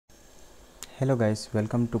Hello guys,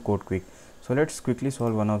 welcome to CodeKwik. So let's quickly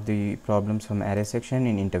solve one of the problems from array section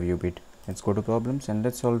in InterviewBit. Let's go to problems and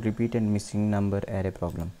let's solve repeat and missing number array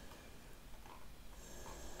problem.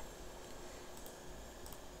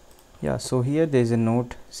 Yeah, so here there is a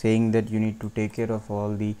note saying that you need to take care of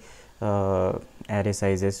all the array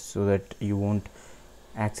sizes so that you won't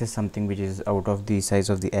access something which is out of the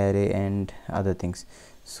size of the array and other things.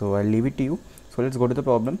 So I'll leave it to you. So let's go to the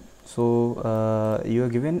problem. So you are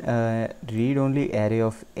given a read-only array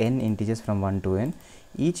of n integers from 1 to n.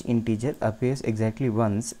 Each integer appears exactly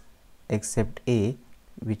once except a,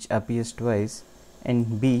 which appears twice,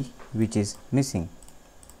 and b, which is missing.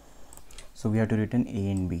 So we have to return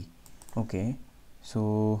a and b. Okay,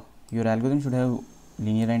 so your algorithm should have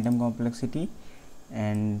linear random complexity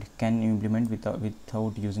and can implement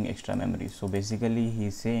without using extra memory. So basically he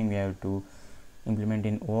is saying we have to implement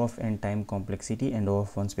in O of n time complexity and O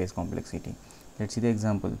of 1 space complexity. Let's see the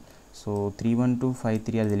example. So 3 1 2 5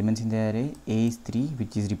 3 are the elements in the array. A is 3,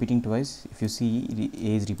 which is repeating twice. If you see,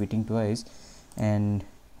 A is repeating twice, and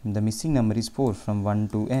the missing number is 4. From 1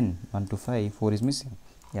 to n, 1 to 5, 4 is missing.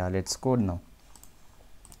 Yeah, let's code now.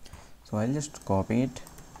 So I'll just copy it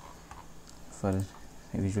for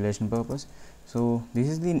visualization purpose. So this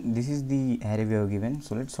is the array we have given.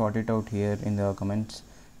 So let's sort it out here in the comments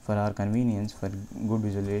for our convenience, for good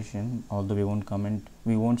visualization, although we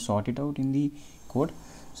won't sort it out in the code.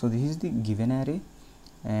 So this is the given array,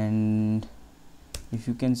 and if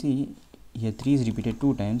you can see here 3 is repeated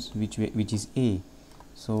 2 times, which is a.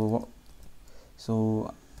 So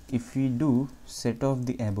if we do set of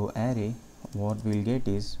the above array, what we'll get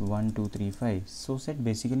is 1 2 3 5. So set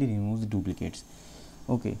basically removes the duplicates.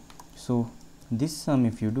 Okay, so this sum,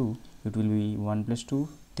 if you do, it will be 1 plus 2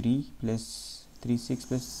 3 plus 3 6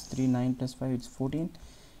 plus 3 9 plus 5, it's 14,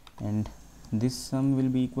 and this sum will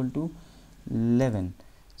be equal to 11.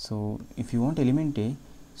 So if you want element a,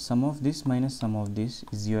 sum of this minus sum of this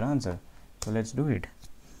is your answer. So let's do it.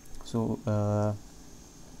 So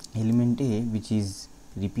element a, which is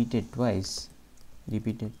repeated twice, it's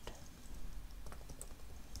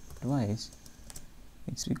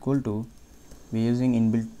equal to, we're using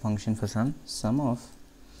inbuilt function for sum of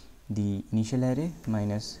the initial array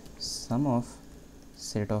minus sum of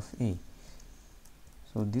set of a.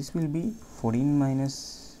 So this will be 14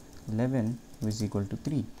 minus 11, which is equal to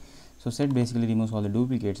 3. So set basically removes all the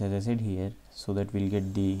duplicates, as I said here, so that we'll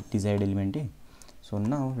get the desired element a. So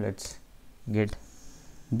now let's get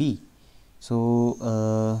b. So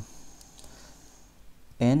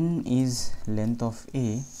n is length of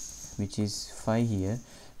a, which is 5 here.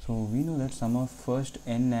 So we know that sum of first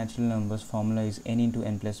n natural numbers formula is n into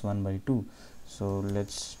n plus 1 by 2. So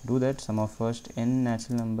let's do that. Sum of first n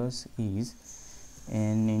natural numbers is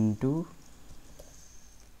n into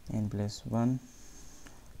n plus 1,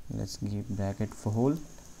 let's give bracket for whole,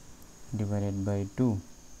 divided by 2.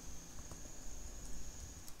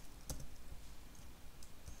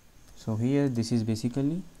 So here this is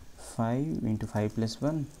basically 5 into 5 plus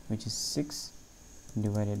 1, which is 6,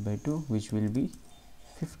 divided by 2, which will be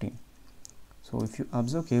 15. So if you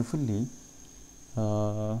observe carefully,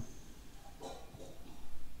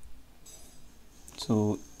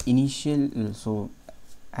 so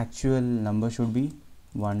actual number should be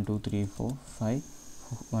 1 2 3 4 5,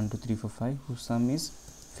 1 2 3 4 5, whose sum is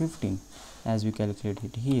 15 as we calculate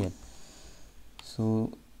it here.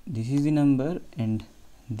 So this is the number and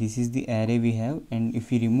this is the array we have, and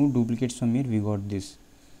if we remove duplicates from here, we got this.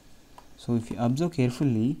 So if you observe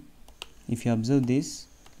carefully, if you observe this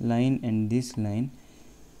line and this line,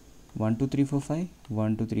 1 2 3 4 5,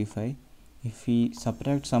 1 2 3 5, if we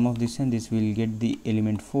subtract sum of this and this, we will get the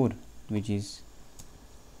element 4, which is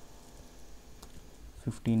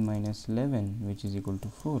 15 minus 11, which is equal to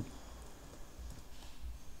 4.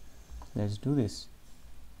 Let's do this.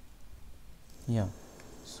 Yeah,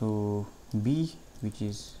 so b, which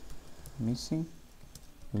is missing,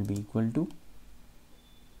 will be equal to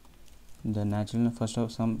the natural first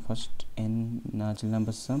n natural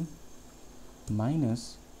number sum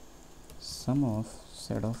minus sum of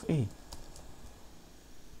set of a.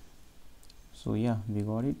 So yeah, we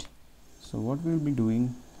got it. So what we will be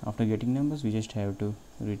doing after getting numbers, we just have to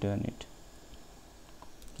return it.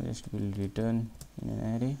 Just will return in an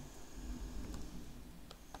array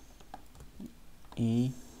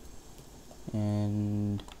a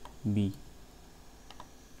and b.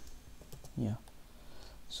 Yeah,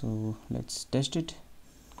 so let's test it.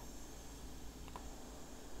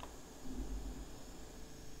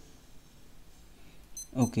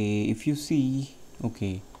 Okay, if you see,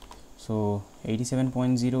 okay, so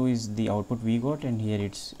 87.0 is the output we got, and here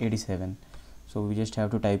it's 87. So we just have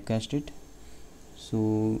to typecast it.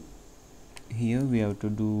 So here we have to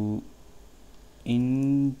do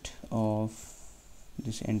int of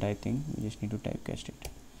this entire thing. We just need to typecast it.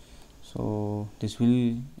 So this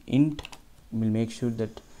will int will make sure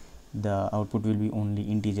that the output will be only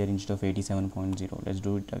integer instead of 87.0. let's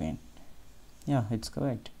do it again. Yeah, it's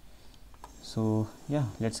correct. So yeah,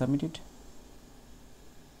 let's submit it.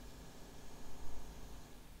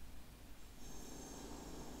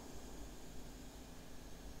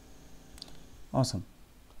 Awesome.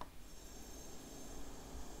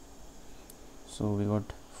 So we got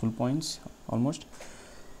full points almost.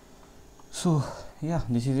 So yeah,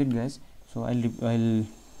 this is it guys. So I'll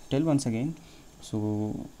tell once again.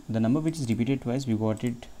 So the number which is repeated twice, we got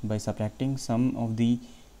it by subtracting sum of the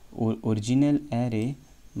original array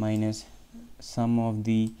minus sum of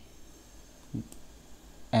the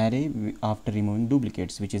array after removing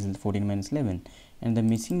duplicates, which is 14 minus 11, and the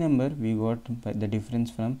missing number we got by the difference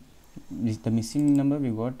from the missing number we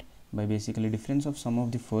got by basically difference of sum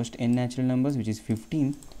of the first n natural numbers, which is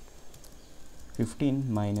 15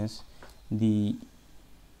 minus the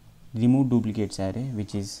removed duplicates array,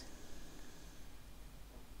 which is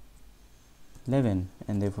 11,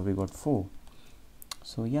 and therefore we got 4.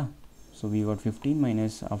 So yeah, so we got 15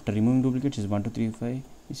 minus after removing duplicates is 1 2 3 5.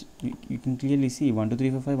 You can clearly see 1 2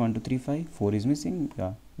 3 4 5 1 2 3 5 4 is missing.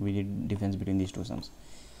 Yeah, we did difference between these two sums.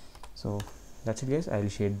 So that's it guys. I'll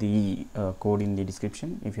share the code in the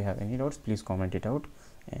description. If you have any doubts, please comment it out,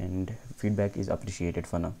 and feedback is appreciated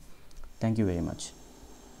for now. Thank you very much.